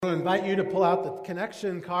I invite you to pull out the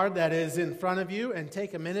connection card that is in front of you and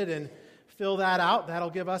take a minute and fill that out. That'll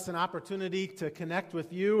give us an opportunity to connect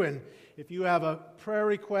with you. And if you have a prayer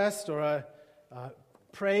request or a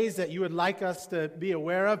praise that you would like us to be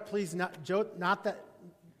aware of, please jot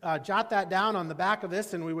that down on the back of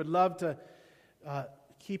this, and we would love to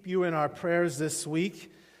keep you in our prayers this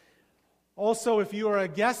week. Also, if you are a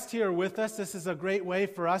guest here with us, this is a great way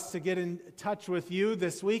for us to get in touch with you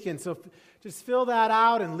this week. And so just fill that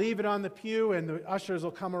out and leave it on the pew, and the ushers will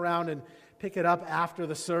come around and pick it up after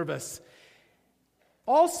the service.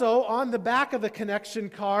 Also, on the back of the connection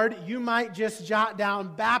card, you might just jot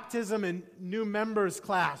down baptism and new members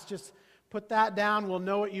class. Just put that down. We'll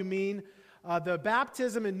know what you mean. The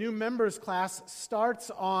baptism and new members class starts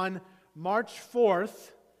on March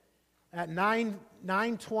 4th at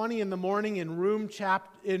 9:20 in the morning in room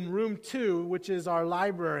 2, which is our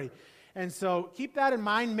library. And so keep that in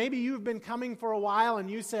mind. Maybe you've been coming for a while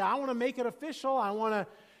and you say, I want to make it official. I want to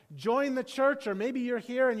join the church. Or maybe you're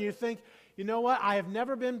here and you think, you know what? I have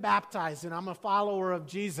never been baptized and I'm a follower of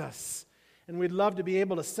Jesus. And we'd love to be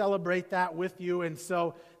able to celebrate that with you. And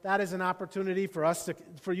so that is an opportunity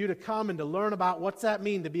for you to come and to learn about what's that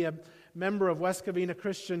mean to be a member of West Covina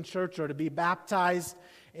Christian Church or to be baptized.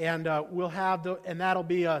 And that'll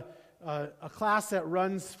be a class that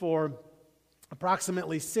runs for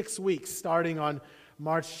approximately 6 weeks, starting on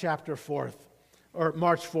March 4th.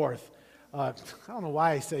 I don't know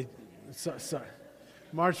why I say sorry.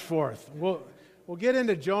 March 4th. We'll get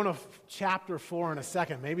into Jonah chapter 4 in a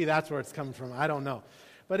second. Maybe that's where it's coming from. I don't know.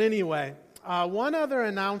 But anyway, one other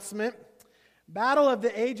announcement. Battle of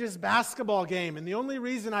the Ages basketball game. And the only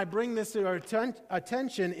reason I bring this to our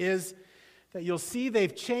attention is that you'll see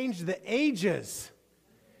they've changed the ages.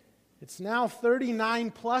 It's now 39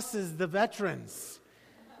 plus is the veterans.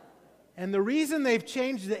 And the reason they've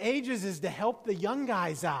changed the ages is to help the young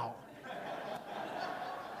guys out.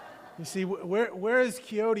 You see, where is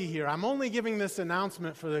Coyote here? I'm only giving this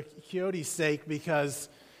announcement for the Coyote's sake because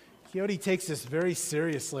Coyote takes this very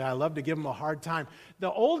seriously. I love to give him a hard time.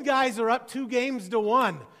 The old guys are up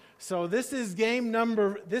 2-1. So this is game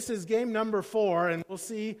number 4, and we'll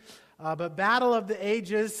see. But Battle of the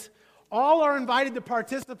Ages, all are invited to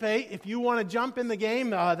participate. If you want to jump in the game,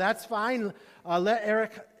 that's fine. Let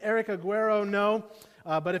Eric Aguero know.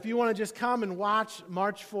 But if you want to just come and watch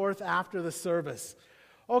March 4th after the service.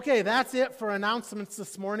 Okay, that's it for announcements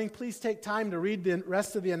this morning. Please take time to read the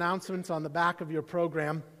rest of the announcements on the back of your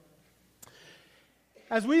program.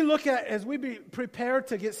 As we be prepared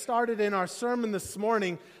to get started in our sermon this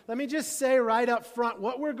morning, let me just say right up front,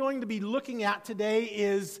 what we're going to be looking at today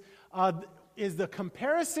is the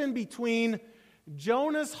comparison between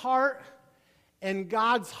Jonah's heart and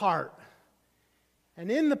God's heart. And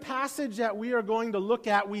in the passage that we are going to look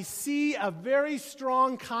at, we see a very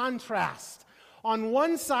strong contrast. On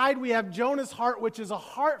one side, we have Jonah's heart, which is a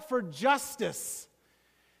heart for justice.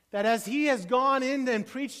 That as he has gone in and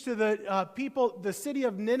preached to the people, the city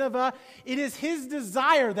of Nineveh, it is his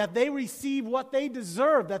desire that they receive what they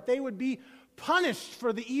deserve, that they would be punished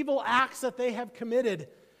for the evil acts that they have committed.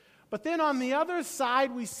 But then on the other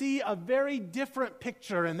side, we see a very different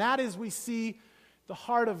picture, and that is we see the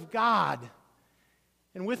heart of God.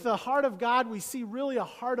 And with the heart of God, we see really a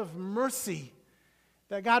heart of mercy,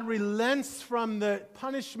 that God relents from the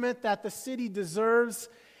punishment that the city deserves,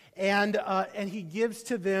 and he gives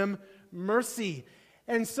to them mercy.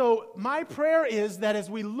 And so my prayer is that as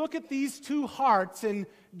we look at these two hearts in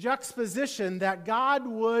juxtaposition, that God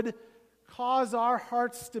would cause our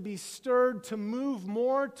hearts to be stirred to move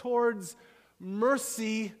more towards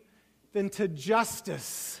mercy than to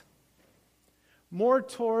justice, more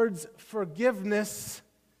towards forgiveness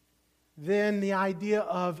than the idea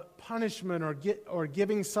of punishment or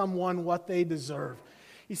giving someone what they deserve.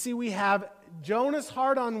 You see, we have Jonah's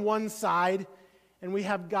heart on one side, and we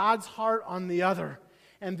have God's heart on the other.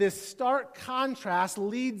 And this stark contrast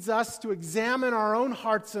leads us to examine our own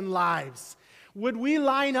hearts and lives. Would we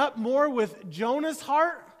line up more with Jonah's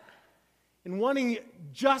heart in wanting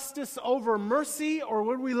justice over mercy, or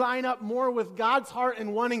would we line up more with God's heart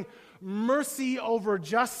in wanting mercy over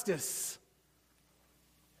justice?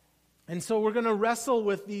 And so we're going to wrestle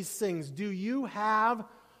with these things. Do you have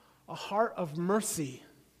a heart of mercy?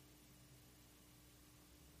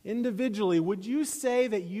 Individually, would you say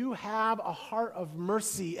that you have a heart of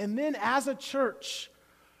mercy? And then as a church,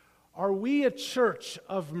 are we a church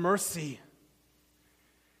of mercy?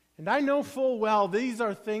 And I know full well these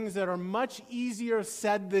are things that are much easier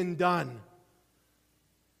said than done.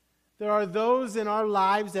 There are those in our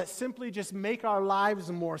lives that simply just make our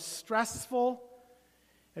lives more stressful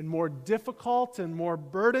and more difficult and more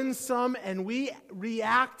burdensome, and we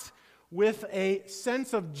react with a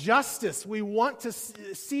sense of justice. We want to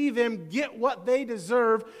see them get what they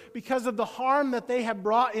deserve because of the harm that they have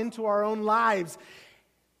brought into our own lives.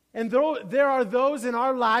 And though there are those in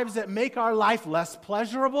our lives that make our life less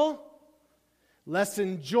pleasurable, less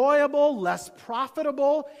enjoyable, less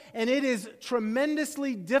profitable, and it is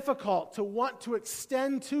tremendously difficult to want to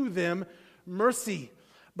extend to them mercy.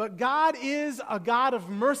 But God is a God of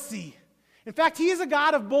mercy. In fact, He is a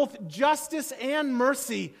God of both justice and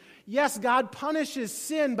mercy. Yes, God punishes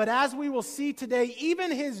sin, but as we will see today,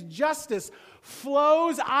 even His justice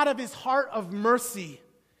flows out of His heart of mercy.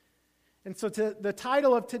 And so the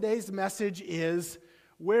title of today's message is,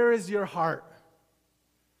 Where is Your Heart?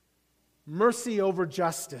 Mercy over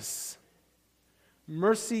justice.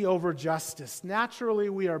 Mercy over justice. Naturally,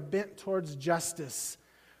 we are bent towards justice,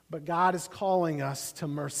 but God is calling us to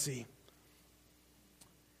mercy.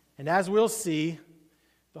 And as we'll see,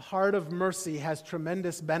 the heart of mercy has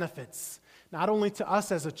tremendous benefits, not only to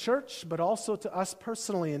us as a church, but also to us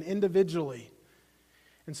personally and individually.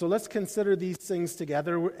 And so let's consider these things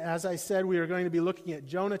together. As I said, we are going to be looking at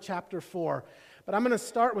Jonah chapter 4. But I'm going to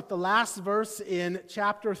start with the last verse in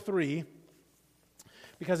chapter 3,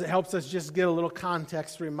 because it helps us just get a little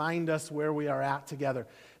context, remind us where we are at together.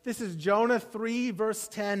 This is Jonah 3, verse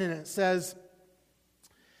 10, and it says,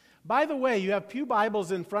 by the way, you have pew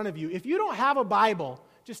Bibles in front of you. If you don't have a Bible,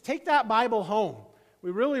 just take that Bible home.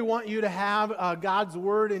 We really want you to have God's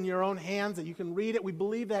Word in your own hands, that you can read it. We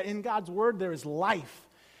believe that in God's Word there is life.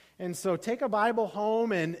 And so take a Bible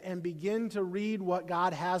home and begin to read what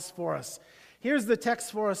God has for us. Here's the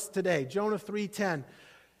text for us today, Jonah 3:10.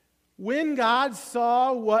 When God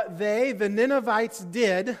saw what they, the Ninevites,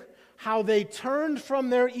 did, how they turned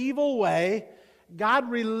from their evil way,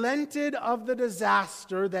 God relented of the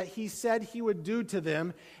disaster that He said He would do to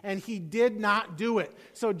them, and He did not do it.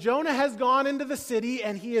 So Jonah has gone into the city,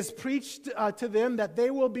 and he has preached to them that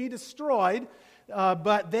they will be destroyed,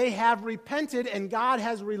 but they have repented, and God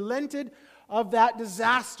has relented of that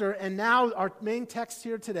disaster. And now our main text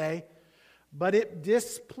here today, but it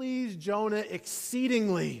displeased Jonah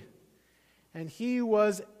exceedingly, and he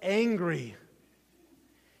was angry.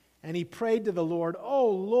 And he prayed to the Lord, "O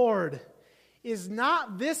Lord, is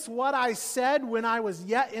not this what I said when I was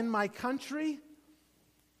yet in my country?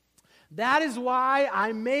 That is why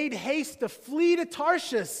I made haste to flee to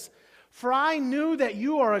Tarshish, for I knew that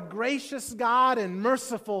you are a gracious God and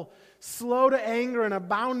merciful, slow to anger and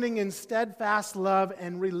abounding in steadfast love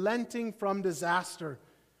and relenting from disaster.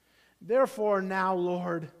 Therefore now,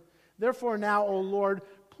 O Lord,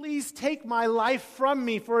 please take my life from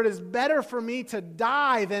me, for it is better for me to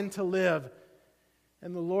die than to live."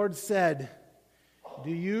 And the Lord said, "Do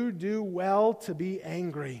you do well to be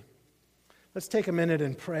angry?" Let's take a minute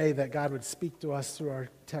and pray that God would speak to us through our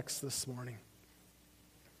text this morning.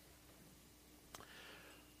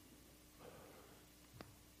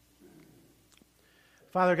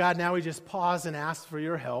 Father God, now we just pause and ask for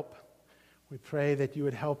your help. We pray that you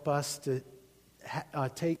would help us to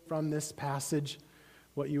take from this passage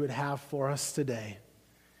what you would have for us today.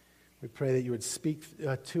 We pray that you would speak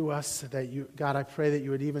to us, God, I pray that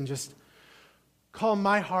you would even just calm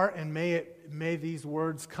my heart, and may these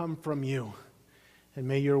words come from you, and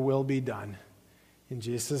may your will be done. In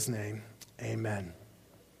Jesus' name, amen.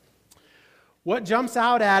 What jumps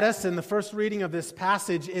out at us in the first reading of this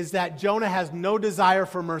passage is that Jonah has no desire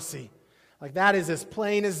for mercy. Like, that is as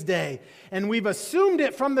plain as day. And we've assumed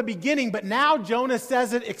it from the beginning, but now Jonah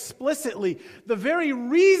says it explicitly. The very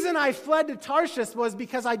reason I fled to Tarshish was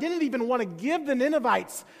because I didn't even want to give the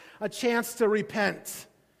Ninevites a chance to repent.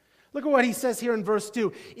 Look at what he says here in verse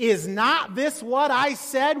 2. Is not this what I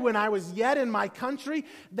said when I was yet in my country?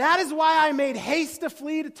 That is why I made haste to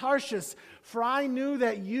flee to Tarshish, for I knew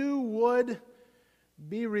that you would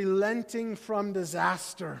be relenting from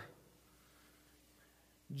disaster.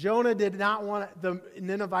 Jonah did not want the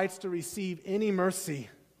Ninevites to receive any mercy.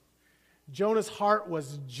 Jonah's heart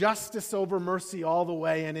was justice over mercy all the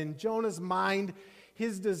way. And in Jonah's mind,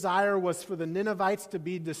 his desire was for the Ninevites to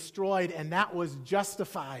be destroyed, and that was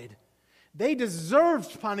justified. They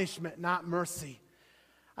deserved punishment, not mercy.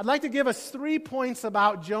 I'd like to give us 3 points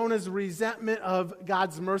about Jonah's resentment of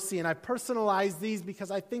God's mercy, and I personalize these because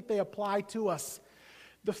I think they apply to us.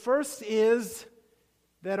 The first is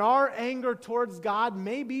that our anger towards God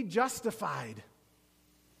may be justified.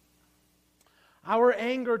 Our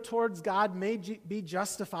anger towards God may be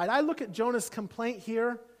justified. I look at Jonah's complaint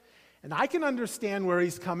here, and I can understand where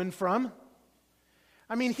he's coming from.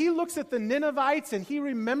 I mean, he looks at the Ninevites and he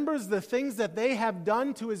remembers the things that they have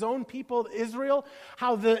done to his own people, Israel,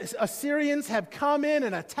 how the Assyrians have come in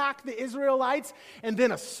and attacked the Israelites and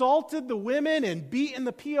then assaulted the women and beaten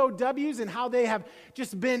the POWs, and how they have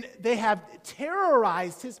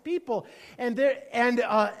terrorized his people. And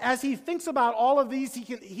as he thinks about all of these,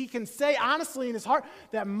 he can say honestly in his heart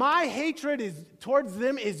that my hatred towards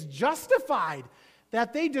them is justified,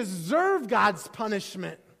 that they deserve God's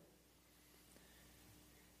punishment.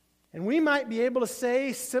 And we might be able to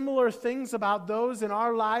say similar things about those in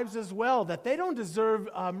our lives as well, that they don't deserve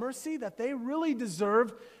mercy, that they really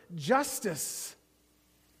deserve justice.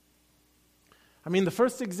 I mean, the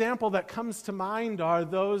first example that comes to mind are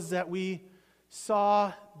those that we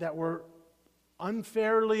saw that were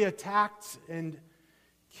unfairly attacked and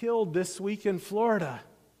killed this week in Florida.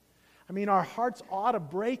 I mean, our hearts ought to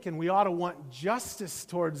break, and we ought to want justice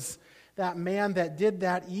towards that man that did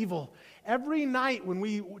that evil. Every night when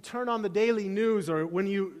we turn on the daily news, or when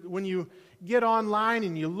you get online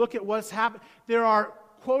and you look at what's happened, there are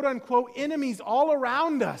quote-unquote enemies all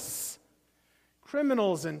around us.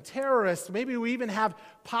 Criminals and terrorists. Maybe we even have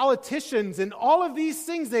politicians, and all of these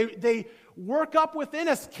things, they work up within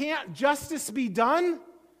us. Can't justice be done?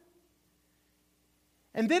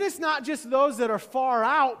 And then it's not just those that are far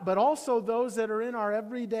out, but also those that are in our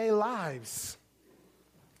everyday lives.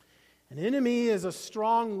 An enemy is a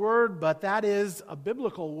strong word, but that is a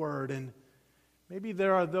biblical word. And maybe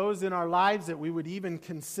there are those in our lives that we would even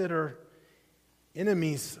consider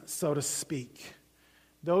enemies, so to speak.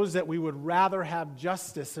 Those that we would rather have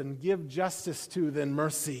justice and give justice to than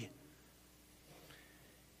mercy.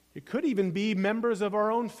 It could even be members of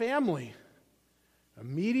our own family,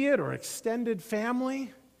 immediate or extended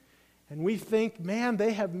family. And we think, man,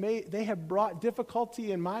 they have brought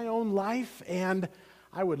difficulty in my own life, and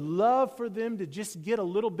I would love for them to just get a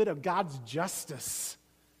little bit of God's justice.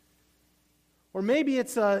 Or maybe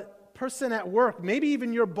it's a person at work, maybe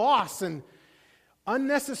even your boss, and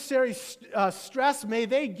unnecessary stress, may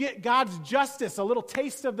they get God's justice, a little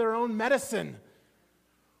taste of their own medicine.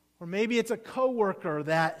 Or maybe it's a coworker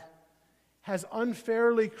that has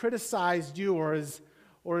unfairly criticized you or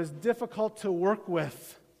is difficult to work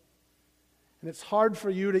with. And it's hard for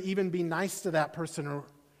you to even be nice to that person.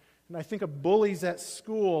 And I think of bullies at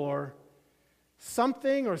school, or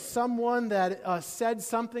something or someone that said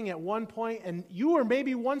something at one point, and you were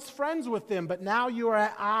maybe once friends with them, but now you are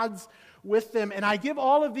at odds with them. And I give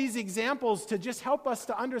all of these examples to just help us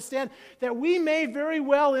to understand that we may very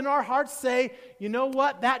well in our hearts say, you know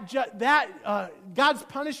what, God's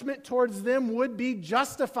punishment towards them would be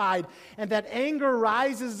justified, and that anger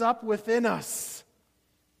rises up within us.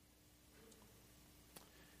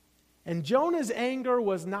 And Jonah's anger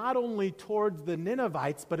was not only towards the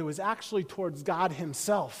Ninevites, but it was actually towards God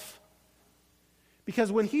himself.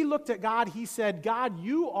 Because when he looked at God, he said, God,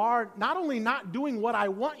 you are not only not doing what I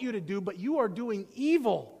want you to do, but you are doing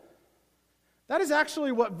evil. That is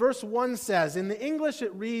actually what verse 1 says. In the English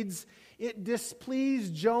it reads, it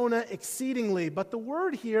displeased Jonah exceedingly. But the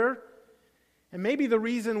word here, and maybe the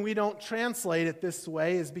reason we don't translate it this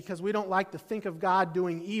way is because we don't like to think of God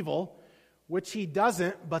doing evil, which he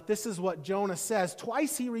doesn't, but this is what Jonah says.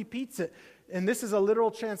 Twice he repeats it, and this is a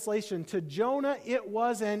literal translation. To Jonah it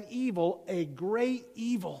was an evil, a great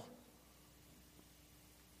evil.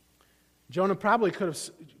 Jonah probably could have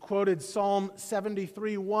quoted Psalm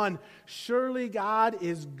 73:1. Surely God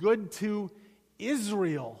is good to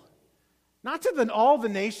Israel. Not to all the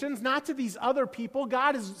nations, not to these other people.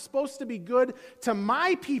 God is supposed to be good to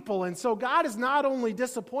my people. And so God is not only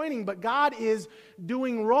disappointing, but God is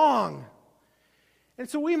doing wrong. And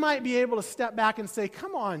so we might be able to step back and say,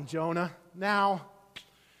 come on, Jonah. Now,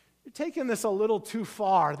 you're taking this a little too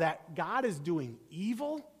far, that God is doing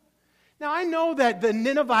evil. Now, I know that the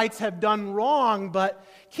Ninevites have done wrong, but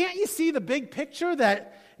can't you see the big picture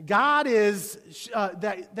that God is,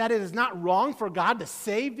 that it is not wrong for God to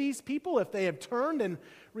save these people if they have turned and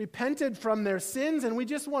repented from their sins? And we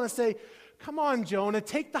just want to say, come on, Jonah,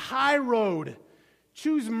 take the high road.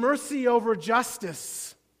 Choose mercy over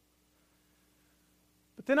justice.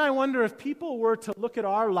 But then I wonder if people were to look at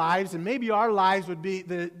our lives, and maybe our lives would be,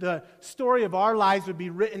 the story of our lives would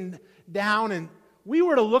be written down, and we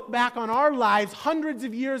were to look back on our lives hundreds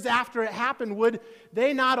of years after it happened, would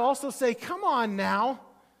they not also say, come on now,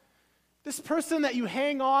 this person that you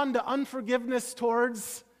hang on to unforgiveness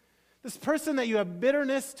towards, this person that you have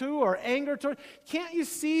bitterness to or anger toward, can't you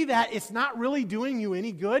see that it's not really doing you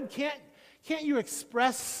any good? Can't you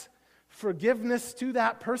express forgiveness to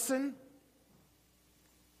that person?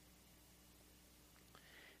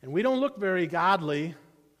 And we don't look very godly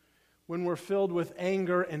when we're filled with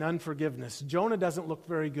anger and unforgiveness. Jonah doesn't look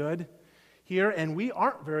very good here, and we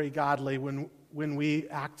aren't very godly when we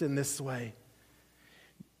act in this way.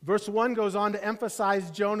 Verse 1 goes on to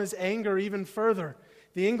emphasize Jonah's anger even further.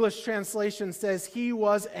 The English translation says he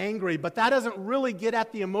was angry, but that doesn't really get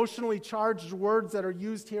at the emotionally charged words that are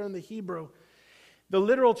used here in the Hebrew. The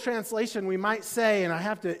literal translation, we might say, and I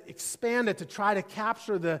have to expand it to try to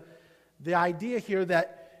capture the idea here,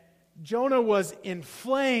 that Jonah was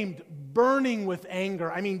inflamed, burning with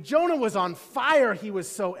anger. I mean, Jonah was on fire. He was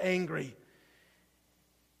so angry.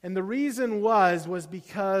 And the reason was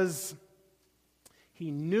because he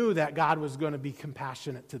knew that God was going to be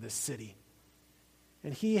compassionate to this city.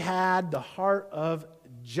 And he had the heart of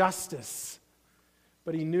justice.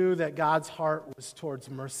 But he knew that God's heart was towards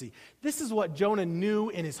mercy. This is what Jonah knew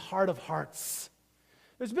in his heart of hearts.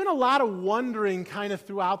 There's been a lot of wondering kind of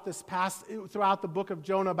throughout the book of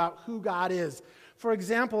Jonah about who God is. For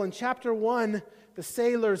example, in chapter 1, the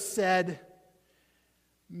sailors said,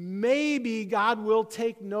 maybe God will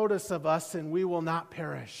take notice of us and we will not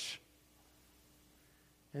perish.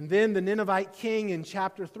 And then the Ninevite king in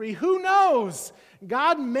chapter 3, who knows?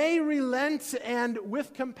 God may relent and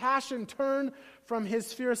with compassion turn from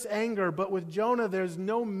his fierce anger. But with Jonah, there's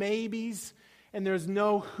no maybes and there's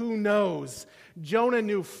no who knows. Jonah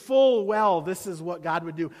knew full well this is what God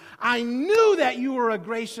would do. I knew that you were a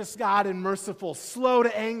gracious God and merciful, slow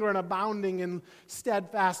to anger and abounding in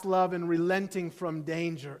steadfast love and relenting from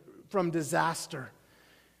danger, from disaster.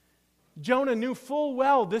 Jonah knew full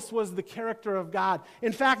well this was the character of God.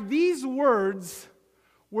 In fact, these words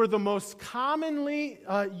were the most commonly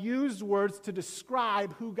used words to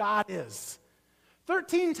describe who God is.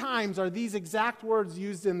 13 times are these exact words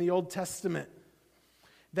used in the Old Testament.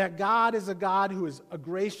 That God is a God who is a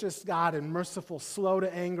gracious God and merciful, slow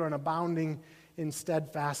to anger and abounding in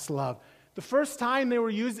steadfast love. The first time they were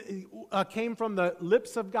used came from the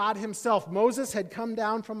lips of God himself. Moses had come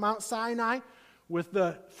down from Mount Sinai with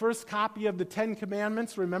the first copy of the Ten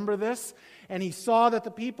Commandments, remember this? And he saw that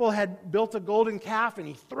the people had built a golden calf, and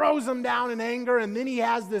he throws them down in anger, and then he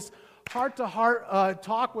has this heart-to-heart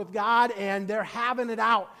talk with God, and they're having it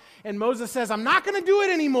out. And Moses says, I'm not going to do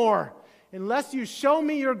it anymore unless you show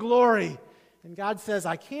me your glory. And God says,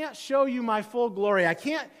 I can't show you my full glory. I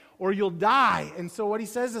can't, or you'll die. And so what he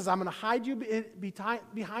says is, I'm going to hide you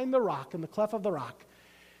behind the rock, in the cleft of the rock,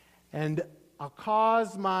 and I'll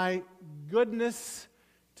cause my goodness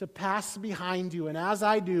to pass behind you. And as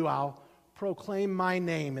I do, I'll proclaim my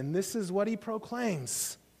name. And this is what he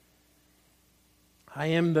proclaims. I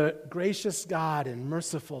am the gracious God and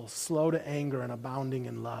merciful, slow to anger and abounding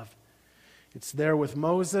in love. It's there with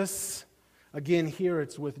Moses. Again, here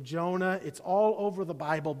it's with Jonah. It's all over the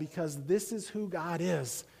Bible because this is who God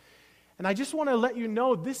is. And I just want to let you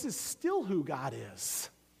know this is still who God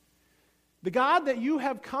is. The God that you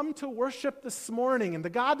have come to worship this morning and the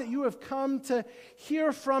God that you have come to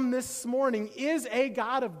hear from this morning is a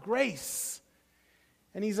God of grace.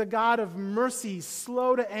 And he's a God of mercy,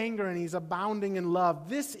 slow to anger, and he's abounding in love.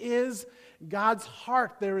 This is God's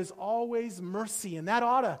heart. There is always mercy, and that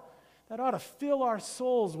ought to fill our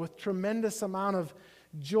souls with tremendous amount of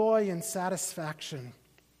joy and satisfaction.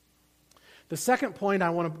 The second point I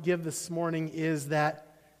want to give this morning is that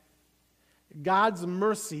God's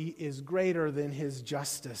mercy is greater than his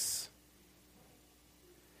justice.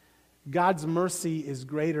 God's mercy is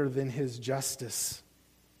greater than his justice.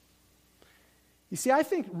 You see, I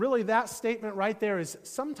think really that statement right there is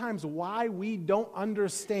sometimes why we don't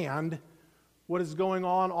understand what is going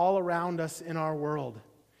on all around us in our world.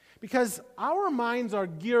 Because our minds are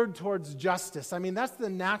geared towards justice. I mean, that's the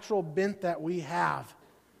natural bent that we have.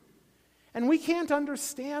 And we can't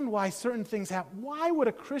understand why certain things happen. Why would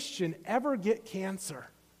a Christian ever get cancer?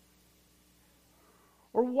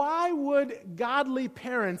 Or why would godly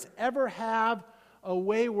parents ever have a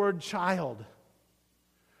wayward child?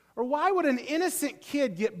 Or why would an innocent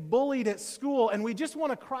kid get bullied at school and we just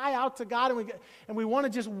want to cry out to God and we want to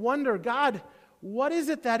just wonder, God, what is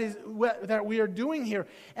it that we are doing here?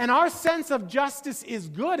 And our sense of justice is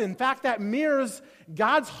good. In fact, that mirrors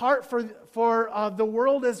God's heart for the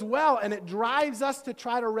world as well, and it drives us to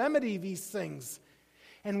try to remedy these things.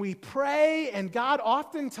 And we pray, and God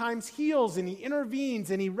oftentimes heals, and he intervenes,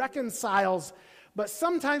 and he reconciles. But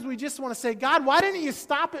sometimes we just want to say, God, why didn't you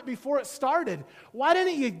stop it before it started? Why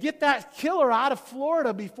didn't you get that killer out of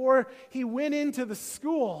Florida before he went into the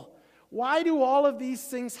school? Why do all of these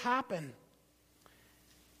things happen?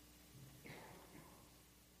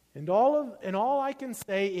 And all I can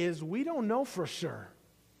say is we don't know for sure.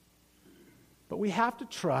 But we have to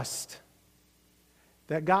trust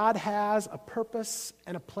that God has a purpose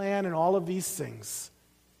and a plan in all of these things.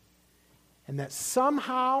 and that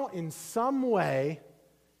somehow, in some way,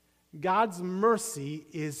 God's mercy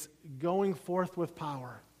is going forth with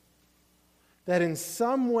power. That in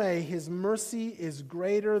some way, His mercy is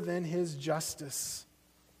greater than His justice.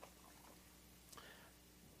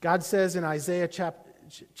 God says in Isaiah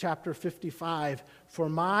chapter 55, "For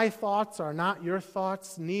my thoughts are not your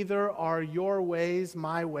thoughts, neither are your ways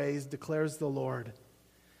my ways, declares the Lord.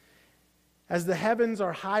 As the heavens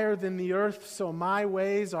are higher than the earth, so my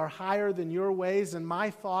ways are higher than your ways, and my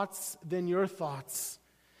thoughts than your thoughts.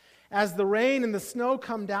 As the rain and the snow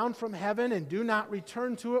come down from heaven and do not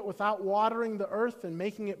return to it without watering the earth and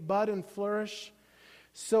making it bud and flourish,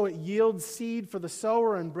 so it yields seed for the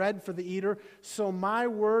sower and bread for the eater, so my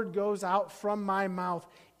word goes out from my mouth.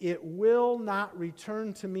 It will not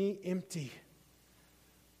return to me empty,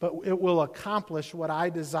 but it will accomplish what I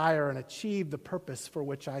desire and achieve the purpose for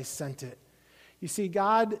which I sent it." You see,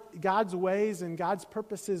 God's ways and God's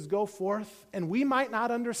purposes go forth, and we might not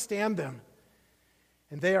understand them.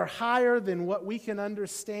 And they are higher than what we can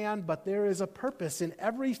understand, but there is a purpose in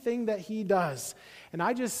everything that He does. And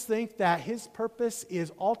I just think that His purpose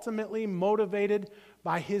is ultimately motivated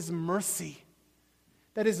by His mercy.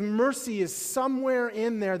 That His mercy is somewhere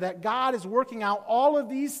in there, that God is working out all of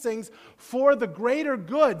these things for the greater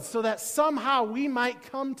good, so that somehow we might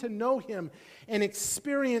come to know Him and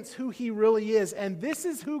experience who He really is. And this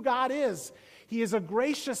is who God is. He is a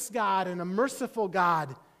gracious God and a merciful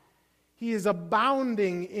God. He is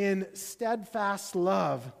abounding in steadfast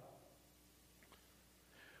love.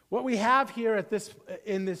 What we have here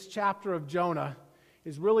in this chapter of Jonah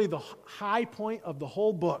is really the high point of the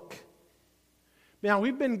whole book. Now,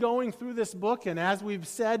 we've been going through this book, and as we've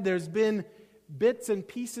said, there's been bits and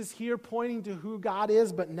pieces here pointing to who God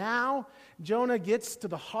is, but now Jonah gets to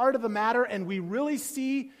the heart of the matter, and we really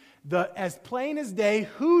see as plain as day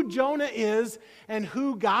who Jonah is and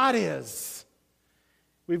who God is.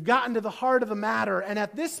 We've gotten to the heart of the matter, and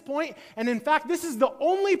at this point, and in fact, this is the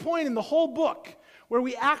only point in the whole book where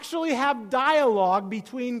we actually have dialogue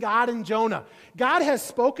between God and Jonah. God has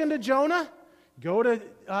spoken to Jonah, go to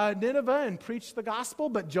Nineveh and preach the gospel,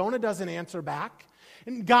 but Jonah doesn't answer back.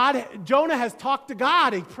 And Jonah has talked to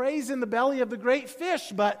God. He prays in the belly of the great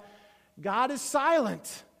fish, but God is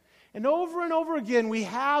silent. And over again, we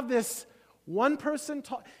have this one person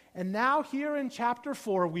talk. And now here in chapter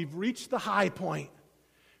 4, we've reached the high point.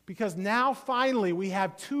 Because now finally we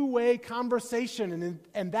have two-way conversation,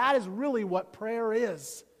 and that is really what prayer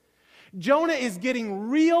is. Jonah is getting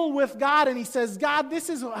real with God, and he says, "God, this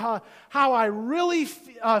is how I really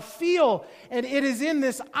feel." And it is in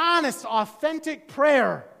this honest, authentic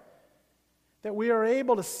prayer that we are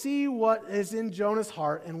able to see what is in Jonah's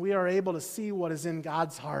heart, and we are able to see what is in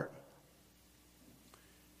God's heart.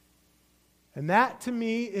 And that, to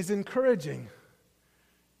me, is encouraging,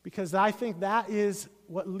 because I think that is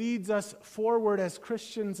what leads us forward as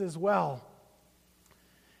Christians as well.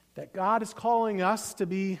 That God is calling us to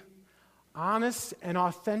be honest and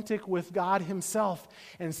authentic with God Himself.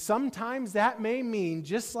 And sometimes that may mean,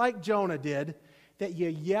 just like Jonah did, that you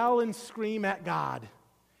yell and scream at God.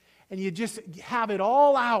 And you just have it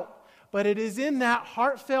all out. But it is in that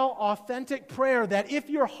heartfelt, authentic prayer that if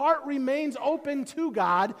your heart remains open to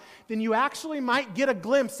God, then you actually might get a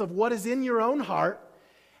glimpse of what is in your own heart.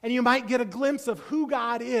 And you might get a glimpse of who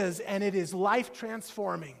God is, and it is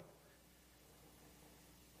life-transforming.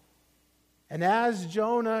 And as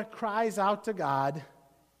Jonah cries out to God,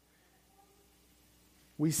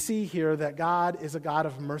 we see here that God is a God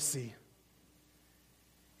of mercy.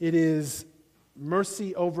 It is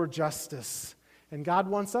mercy over justice. And God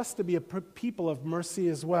wants us to be a people of mercy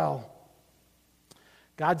as well.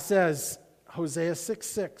 God says, Hosea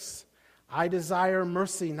 6:6, "I desire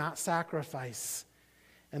mercy, not sacrifice,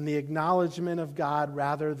 and the acknowledgement of God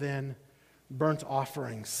rather than burnt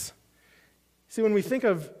offerings." See, when we think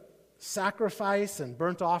of sacrifice and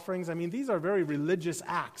burnt offerings, I mean, these are very religious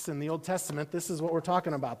acts in the Old Testament. This is what we're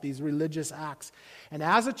talking about, these religious acts. And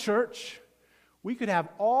as a church, we could have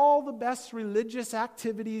all the best religious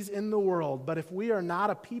activities in the world, but if we are not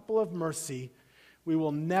a people of mercy, we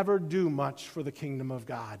will never do much for the kingdom of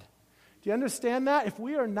God. Do you understand that? If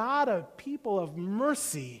we are not a people of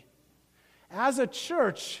mercy, as a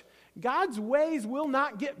church, God's ways will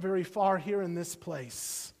not get very far here in this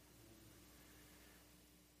place.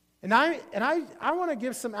 And I want to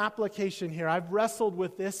give some application here. I've wrestled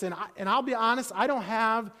with this, and I'll be honest, I don't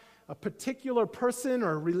have a particular person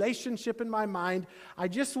or relationship in my mind. I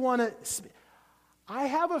just want to... I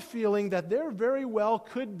have a feeling that there very well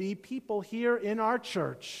could be people here in our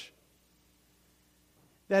church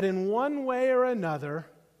that in one way or another,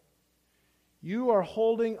 you are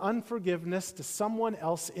holding unforgiveness to someone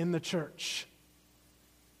else in the church.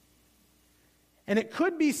 And it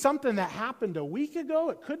could be something that happened a week ago.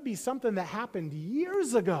 It could be something that happened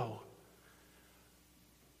years ago.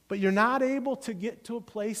 But you're not able to get to a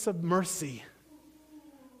place of mercy.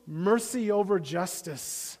 Mercy over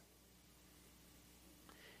justice.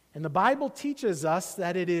 And the Bible teaches us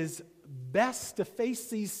that it is best to face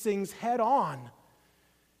these things head on,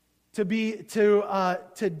 to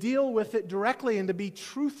deal with it directly and to be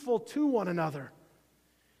truthful to one another.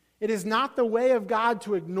 It is not the way of God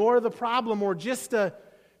to ignore the problem or just to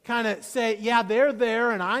kind of say, yeah, they're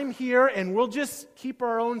there and I'm here and we'll just keep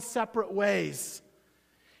our own separate ways.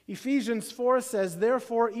 Ephesians 4 says,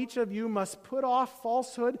 therefore each of you must put off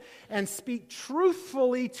falsehood and speak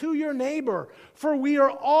truthfully to your neighbor, for we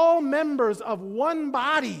are all members of one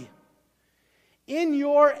body. In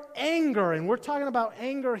your anger, and we're talking about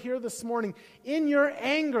anger here this morning, in your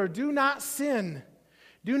anger do not sin.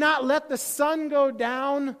 Do not let the sun go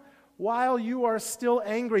down while you are still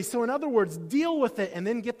angry. So in other words, deal with it, and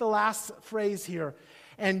then get the last phrase here.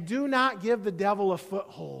 And do not give the devil a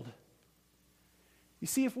foothold. You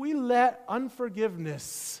see, if we let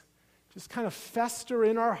unforgiveness just kind of fester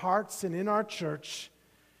in our hearts and in our church,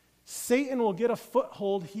 Satan will get a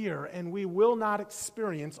foothold here, and we will not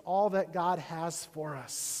experience all that God has for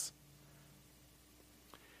us.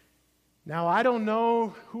 Now, I don't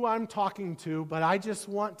know who I'm talking to, but I just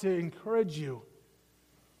want to encourage you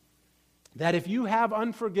that if you have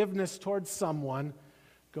unforgiveness towards someone,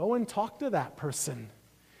 go and talk to that person.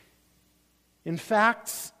 In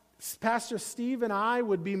fact, Pastor Steve and I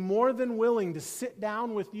would be more than willing to sit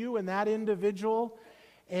down with you and that individual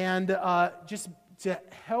and just to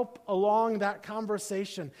help along that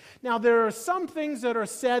conversation. Now, there are some things that are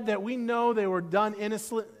said that we know they were done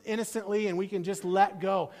innocently and we can just let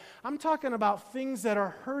go. I'm talking about things that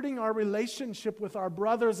are hurting our relationship with our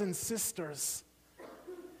brothers and sisters.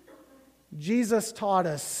 Jesus taught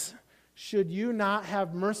us, should you not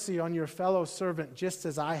have mercy on your fellow servant just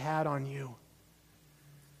as I had on you?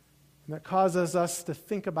 And that causes us to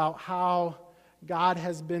think about how God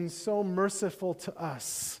has been so merciful to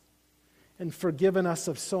us and forgiven us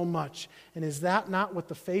of so much. And is that not what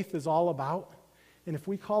the faith is all about? And if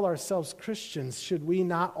we call ourselves Christians, should we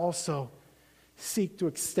not also seek to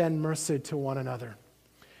extend mercy to one another?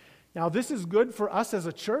 Now, this is good for us as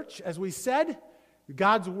a church. As we said,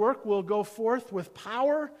 God's work will go forth with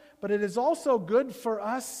power, but it is also good for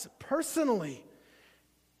us personally.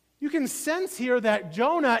 You can sense here that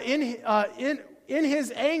Jonah, in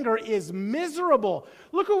his anger, is miserable.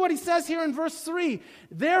 Look at what he says here in verse 3.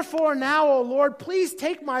 Therefore now, O Lord, please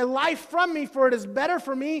take my life from me, for it is better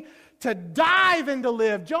for me to die than to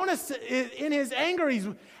live. Jonah, in his anger,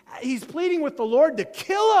 he's pleading with the Lord to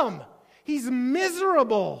kill him. He's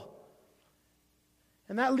miserable.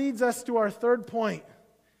 And that leads us to our third point.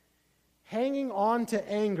 Hanging on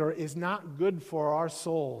to anger is not good for our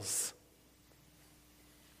souls.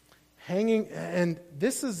 And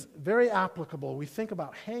this is very applicable. We think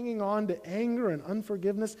about hanging on to anger and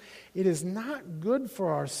unforgiveness. It is not good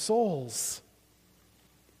for our souls.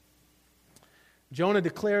 Jonah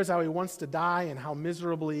declares how he wants to die and how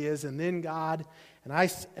miserable he is, and then God, and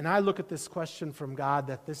I look at this question from God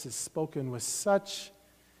that this is spoken with such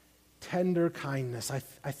tender kindness.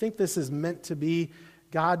 I think this is meant to be,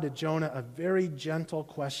 God to Jonah, a very gentle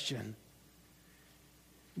question.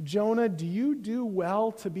 Jonah, do you do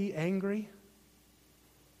well to be angry?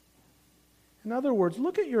 In other words,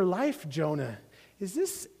 look at your life, Jonah. Is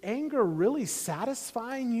this anger really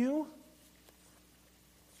satisfying you?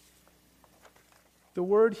 The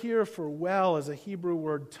word here for well is a Hebrew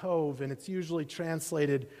word tov, and it's usually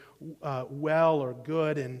translated well or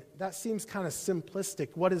good, and that seems kind of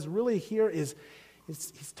simplistic. What is really here is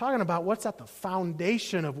he's talking about what's at the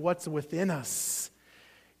foundation of what's within us.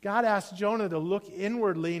 God asked Jonah to look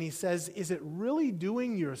inwardly, and he says, is it really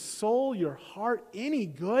doing your soul, your heart any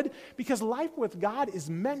good? Because life with God is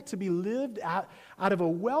meant to be lived out of a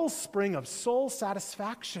wellspring of soul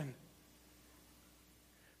satisfaction.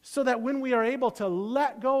 So that when we are able to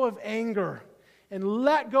let go of anger and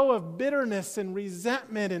let go of bitterness and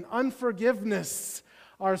resentment and unforgiveness,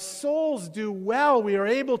 our souls do well. We are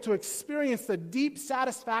able to experience the deep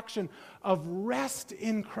satisfaction of rest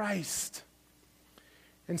in Christ.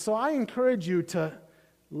 And so I encourage you to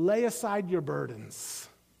lay aside your burdens.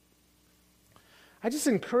 I just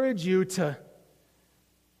encourage you to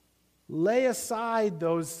lay aside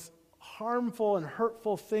those harmful and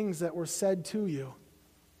hurtful things that were said to you.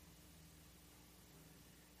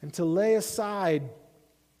 And to lay aside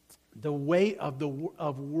the weight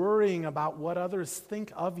of worrying about what others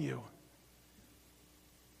think of you.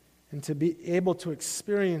 and to be able to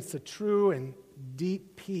experience the true and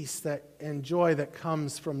deep peace and joy that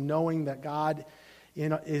comes from knowing that God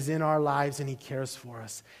is in our lives and He cares for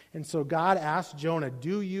us. And so God asked Jonah,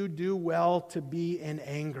 do you do well to be in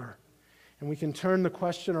anger? And we can turn the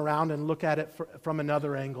question around and look at it from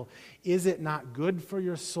another angle. Is it not good for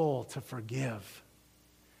your soul to forgive?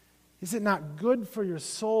 Is it not good for your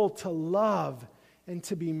soul to love and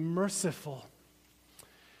to be merciful?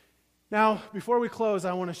 Now, before we close,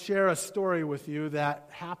 I want to share a story with you that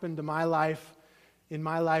happened in my life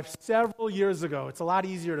several years ago. It's a lot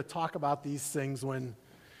easier to talk about these things when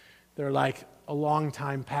they're like a long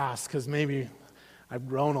time past, because maybe I've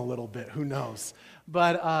grown a little bit, who knows.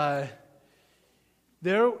 But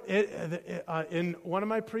in one of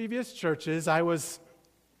my previous churches, I was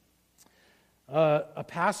a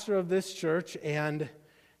pastor of this church, and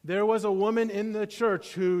there was a woman in the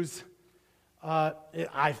church who's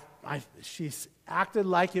she acted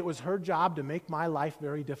like it was her job to make my life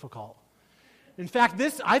very difficult. In fact,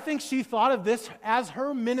 I think she thought of this as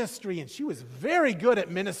her ministry, and she was very good at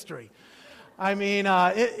ministry. I mean,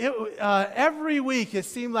 every week it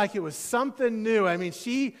seemed like it was something new. I mean,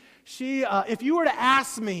 she if you were to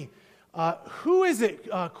ask me, who is it,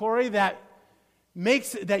 Corey, that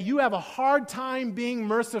you have a hard time being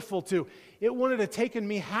merciful to, it wouldn't have taken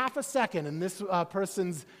me half a second, and this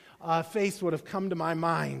person's face would have come to my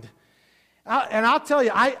mind. And I'll tell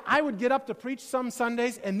you, I would get up to preach some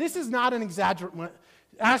Sundays, and this is not an exaggeration.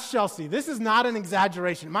 Ask Chelsea, this is not an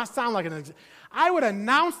exaggeration. It might sound like I would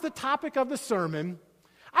announce the topic of the sermon.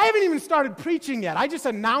 I haven't even started preaching yet. I just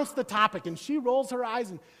announced the topic, and she rolls her eyes,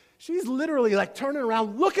 and she's literally like turning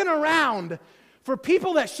around, looking around for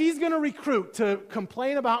people that she's going to recruit to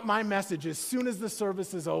complain about my message as soon as the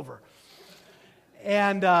service is over.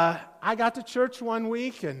 And I got to church one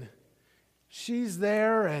week, and she's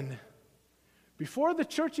there, and before the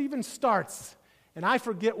church even starts, and I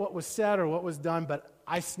forget what was said or what was done, but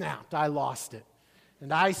I snapped. I lost it.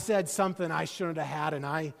 And I said something I shouldn't have had, and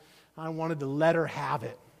I wanted to let her have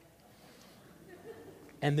it.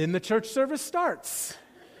 And then the church service starts.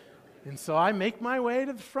 And so I make my way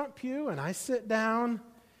to the front pew, and I sit down,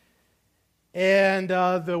 and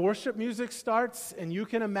the worship music starts, and you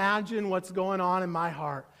can imagine what's going on in my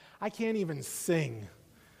heart. I can't even sing.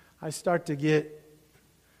 I start to get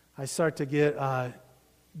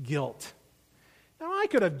guilt. Now, I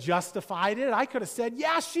could have justified it. I could have said,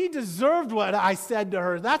 yeah, she deserved what I said to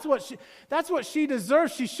her. That's what she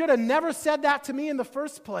deserves. She should have never said that to me in the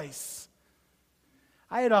first place.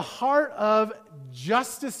 I had a heart of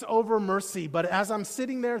justice over mercy, but as I'm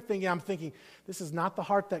sitting there I'm thinking, this is not the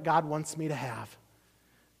heart that God wants me to have.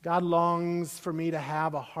 God longs for me to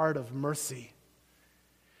have a heart of mercy.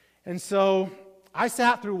 And so I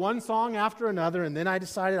sat through one song after another, and then I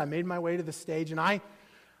decided, I made my way to the stage, and I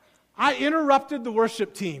interrupted the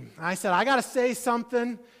worship team. I said, I got to say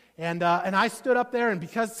something, and I stood up there, and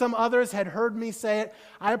because some others had heard me say it,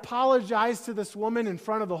 I apologized to this woman in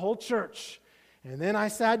front of the whole church. And then I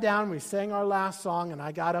sat down, we sang our last song, and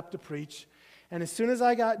I got up to preach. And as soon as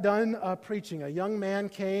I got done preaching, a young man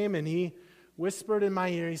came, and he whispered in my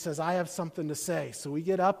ear, he says, I have something to say. So we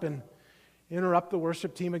get up and interrupt the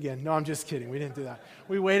worship team again. No, I'm just kidding. We didn't do that.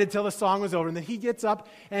 We waited till the song was over, and then he gets up,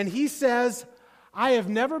 and he says, I have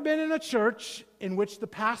never been in a church in which the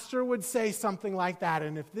pastor would say something like that,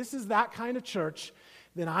 and if this is that kind of church,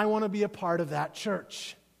 then I want to be a part of that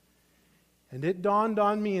church. And it dawned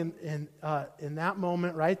on me in that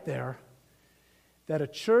moment right there that a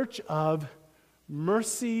church of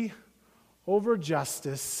mercy over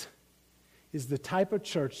justice is the type of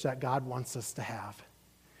church that God wants us to have.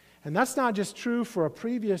 And that's not just true for a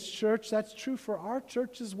previous church, that's true for our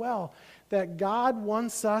church as well, that God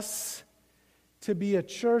wants us to be a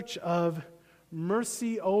church of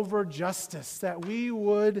mercy over justice, that we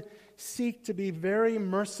would seek to be very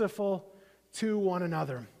merciful to one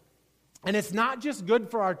another. And it's not just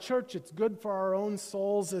good for our church, it's good for our own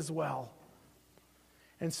souls as well.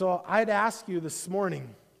 And so I'd ask you this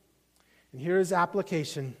morning, and here's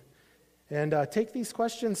application, and take these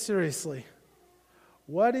questions seriously.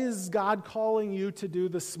 What is God calling you to do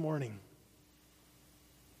this morning?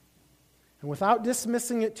 And without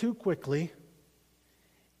dismissing it too quickly,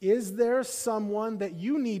 is there someone that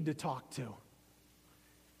you need to talk to?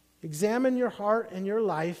 Examine your heart and your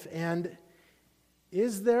life, and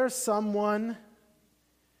is there someone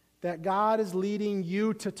that God is leading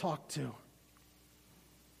you to talk to?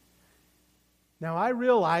 Now, I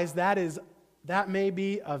realize that may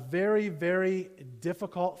be a very, very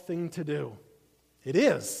difficult thing to do. It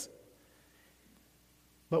is.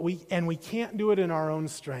 But we can't do it in our own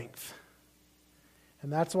strength.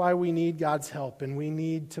 And that's why we need God's help, and we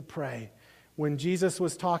need to pray. When Jesus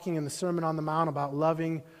was talking in the Sermon on the Mount about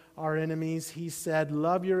loving our enemies, he said,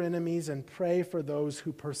 love your enemies and pray for those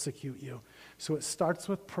who persecute you. So it starts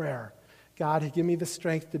with prayer. God, give me the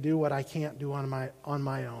strength to do what I can't do on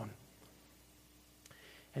my own.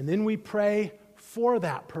 And then we pray for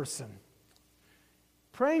that person.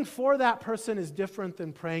 Praying for that person is different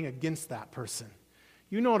than praying against that person.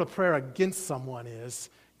 You know what a prayer against someone is.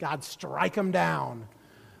 God, strike them down.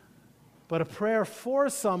 But a prayer for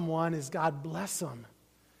someone is, God, bless them.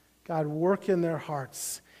 God, work in their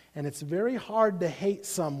hearts. And it's very hard to hate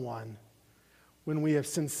someone when we have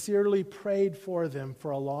sincerely prayed for them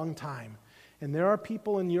for a long time. And there are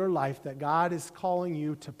people in your life that God is calling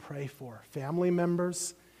you to pray for. Family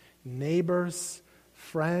members, neighbors,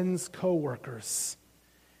 friends, co-workers.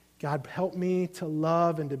 God, help me to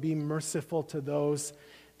love and to be merciful to those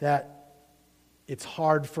that it's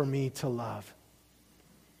hard for me to love.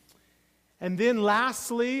 And then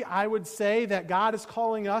lastly, I would say that God is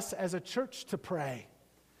calling us as a church to pray.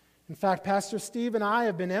 In fact, Pastor Steve and I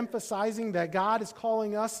have been emphasizing that God is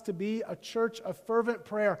calling us to be a church of fervent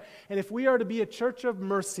prayer. And if we are to be a church of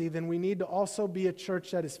mercy, then we need to also be a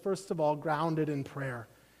church that is, first of all, grounded in prayer.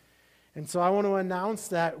 And so I want to announce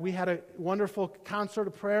that we had a wonderful concert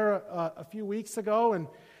of prayer a few weeks ago, and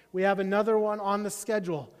we have another one on the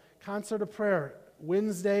schedule. Concert of prayer,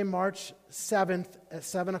 Wednesday, March 7th at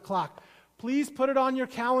 7 o'clock. Please put it on your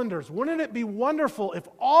calendars. Wouldn't it be wonderful if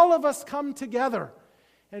all of us come together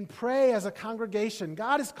and pray as a congregation?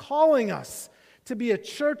 God is calling us to be a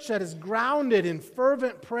church that is grounded in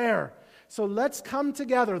fervent prayer. So let's come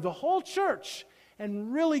together, the whole church,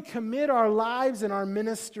 and really commit our lives and our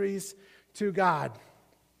ministries to God.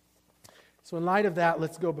 So in light of that,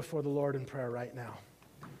 let's go before the Lord in prayer right now.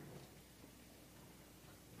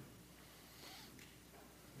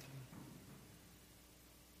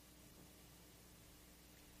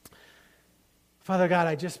 Father God,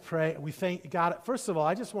 I just pray, we thank God. First of all,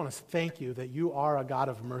 I just want to thank you that you are a God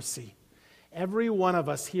of mercy. Every one of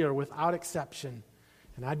us here, without exception,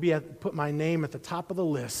 and put my name at the top of the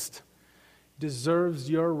list, deserves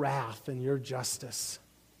your wrath and your justice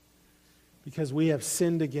because we have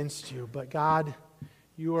sinned against you. But God,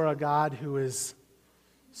 you are a God who is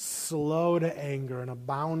slow to anger and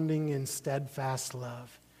abounding in steadfast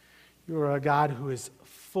love. You are a God who is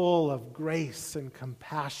full of grace and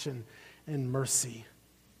compassion and mercy.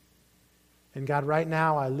 And God, right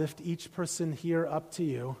now, I lift each person here up to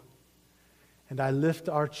you, and I lift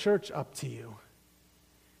our church up to you,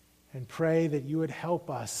 and pray that you would help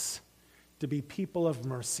us to be people of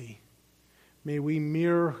mercy. May we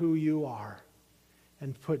mirror who you are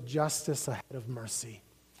and put justice ahead of mercy,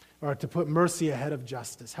 or to put mercy ahead of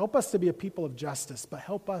justice. Help us to be a people of justice, but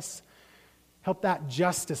help that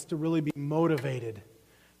justice to really be motivated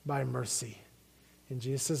by mercy. In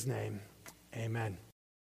Jesus' name, amen.